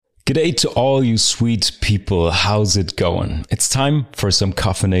G'day to all you sweet people. How's it going? It's time for some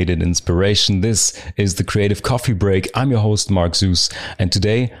caffeinated inspiration. This is the Creative Coffee Break. I'm your host, Mark Zeus, and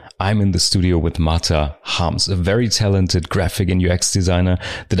today I'm in the studio with Marta Harms, a very talented graphic and UX designer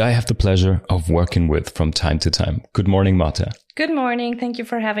that I have the pleasure of working with from time to time. Good morning, Marta. Good morning. Thank you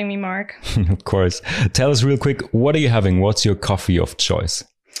for having me, Mark. Of course. Tell us real quick, what are you having? What's your coffee of choice?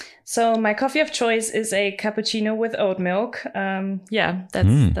 So my coffee of choice is a cappuccino with oat milk.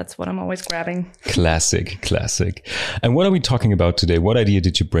 That's what I'm always grabbing. Classic. And what are we talking about today? What idea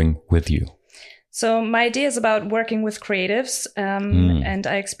did you bring with you? So my idea is about working with creatives, and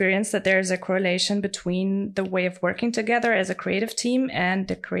I experienced that there's a correlation between the way of working together as a creative team and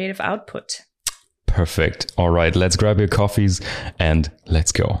the creative output. Perfect. All right, let's grab your coffees and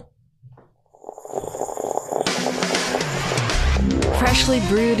let's go. Freshly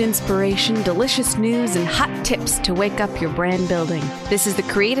brewed inspiration, delicious news, and hot tips to wake up your brand building. This is the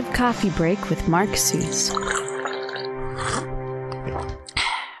Creative Coffee Break with Mark Zeus.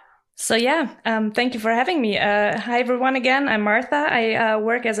 So thank you for having me. Hi everyone again, I'm Martha. I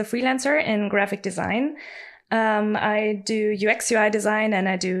work as a freelancer in graphic design. I do UX UI design and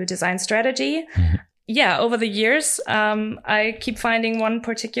I do design strategy. Over the years, I keep finding one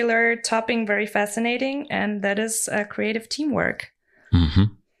particular topic very fascinating, and that is creative teamwork.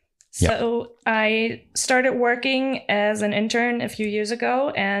 So I started working as an intern a few years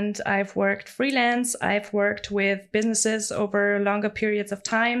ago, and I've worked freelance. I've worked with businesses over longer periods of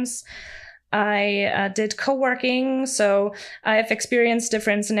times. I did co-working, so I've experienced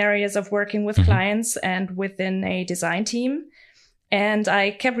different scenarios of working with clients and within a design team. And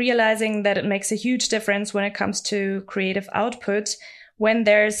I kept realizing that it makes a huge difference when it comes to creative output, when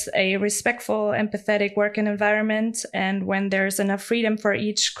there's a respectful, empathetic working environment, and when there's enough freedom for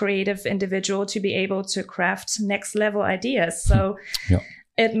each creative individual to be able to craft next level ideas. So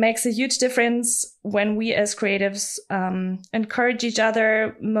it makes a huge difference when we as creatives encourage each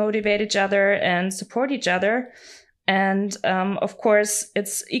other, motivate each other, and support each other. And of course,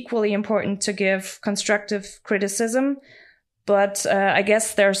 it's equally important to give constructive criticism. But I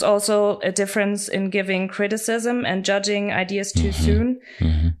guess there's also a difference in giving criticism and judging ideas too soon.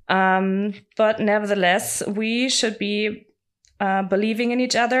 But nevertheless, we should be believing in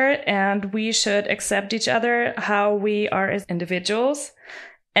each other, and we should accept each other how we are as individuals.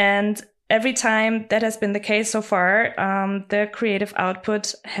 And every time that has been the case so far, the creative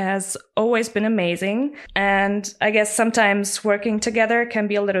output has always been amazing. And I guess sometimes working together can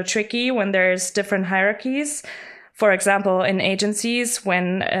be a little tricky when there's different hierarchies. For example, in agencies,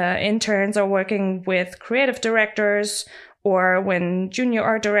 when interns are working with creative directors, or when junior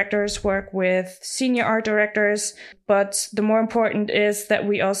art directors work with senior art directors. But the more important is that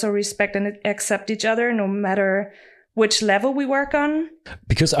we also respect and accept each other, no matter which level we work on.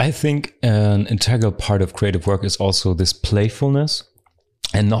 Because I think an integral part of creative work is also this playfulness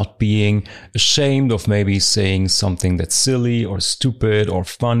and not being ashamed of maybe saying something that's silly or stupid or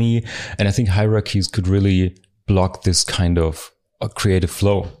funny. And I think hierarchies could really block this kind of a creative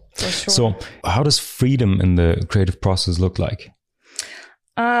flow. For sure. So how does freedom in the creative process look like?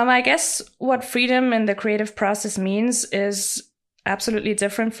 I guess what freedom in the creative process means is absolutely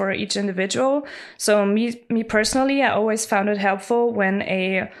different for each individual. So me personally, I always found it helpful when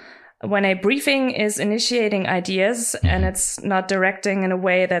a briefing is initiating ideas and it's not directing in a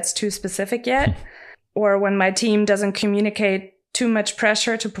way that's too specific yet, or when my team doesn't communicate too much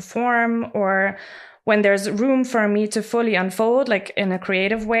pressure to perform, or when there's room for me to fully unfold, like in a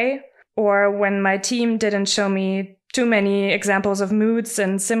creative way, or when my team didn't show me too many examples of moods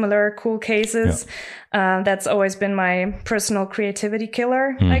and similar cool cases. That's always been my personal creativity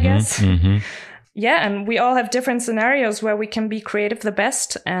killer, I guess. And we all have different scenarios where we can be creative the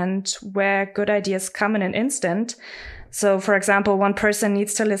best and where good ideas come in an instant. So, for example, one person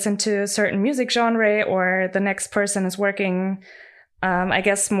needs to listen to a certain music genre, or the next person is working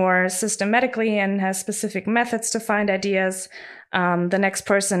more systematically and has specific methods to find ideas. The next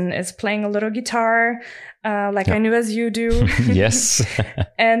person is playing a little guitar, I knew as you do. Yes.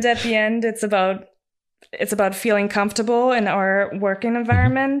 And at the end, it's about feeling comfortable in our working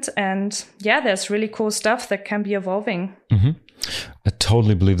environment. And there's really cool stuff that can be evolving. I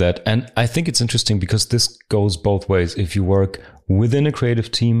totally believe that. And I think it's interesting because this goes both ways. If you work within a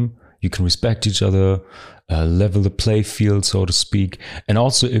creative team, you can respect each other, level the play field, so to speak. And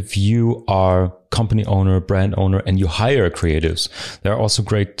also if you are company owner, brand owner, and you hire creatives, there are also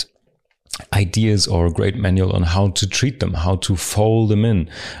great ideas or a great manual on how to treat them, how to fold them in.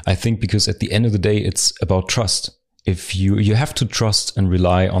 I think because at the end of the day, it's about trust. If you have to trust and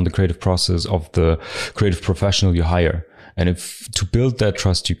rely on the creative process of the creative professional you hire. And if to build that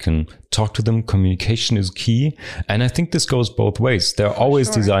trust, you can talk to them. Communication is key. And I think this goes both ways. There are always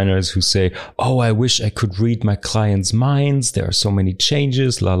designers who say, oh, I wish I could read my clients' minds. There are so many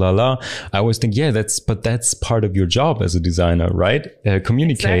changes, la, la, la. I always think, but that's part of your job as a designer, right?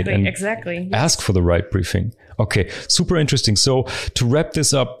 Communicate and ask for the right briefing. Okay, super interesting. So to wrap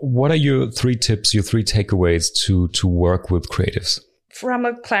this up, what are your 3 tips, your 3 takeaways to work with creatives? From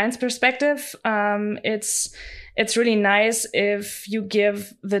a client's perspective, it's really nice if you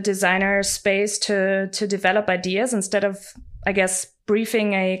give the designer space to develop ideas instead of, I guess,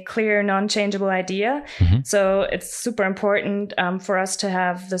 briefing a clear, non-changeable idea. So it's super important for us to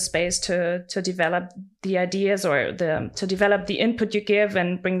have the space to develop the ideas or to develop the input you give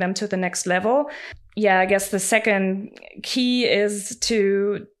and bring them to the next level. Yeah, I guess the second key is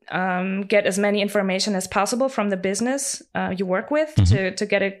to get as many information as possible from the business you work with to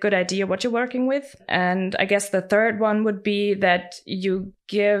get a good idea what you're working with. And I guess the third one would be that you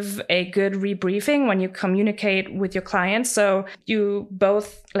give a good rebriefing when you communicate with your clients. So you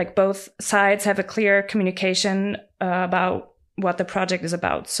both sides have a clear communication about what the project is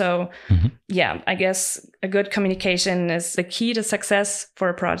about. So yeah, I guess a good communication is the key to success for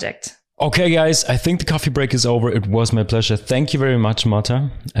a project. Okay, guys, I think the coffee break is over. It was my pleasure. Thank you very much, Marta.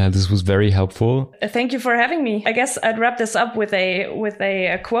 This was very helpful. Thank you for having me. I guess I'd wrap this up with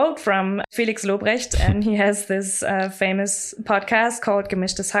a quote from Felix Lobrecht, and he has this famous podcast called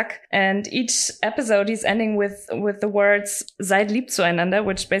Gemischtes Hack. And each episode he's ending with the words "Seid lieb zueinander,"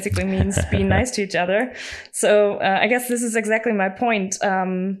 which basically means be nice to each other. So I guess this is exactly my point,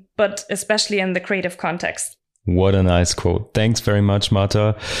 but especially in the creative context. What a nice quote. Thanks very much,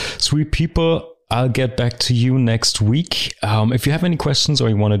 Marta. Sweet people, I'll get back to you next week. If you have any questions or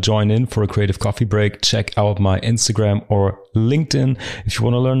you want to join in for a creative coffee break, check out my Instagram or LinkedIn. If you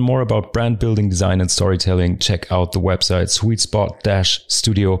want to learn more about brand building, design, and storytelling, check out the website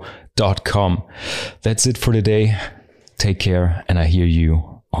sweetspot-studio.com. That's it for today. Take care, and I hear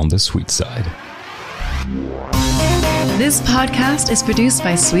you on the sweet side. This podcast is produced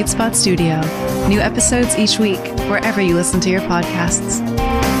by Sweet Spot Studio. New episodes each week, wherever you listen to your podcasts.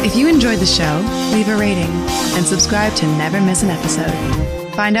 If you enjoyed the show, leave a rating and subscribe to never miss an episode.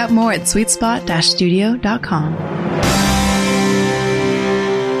 Find out more at sweetspot-studio.com.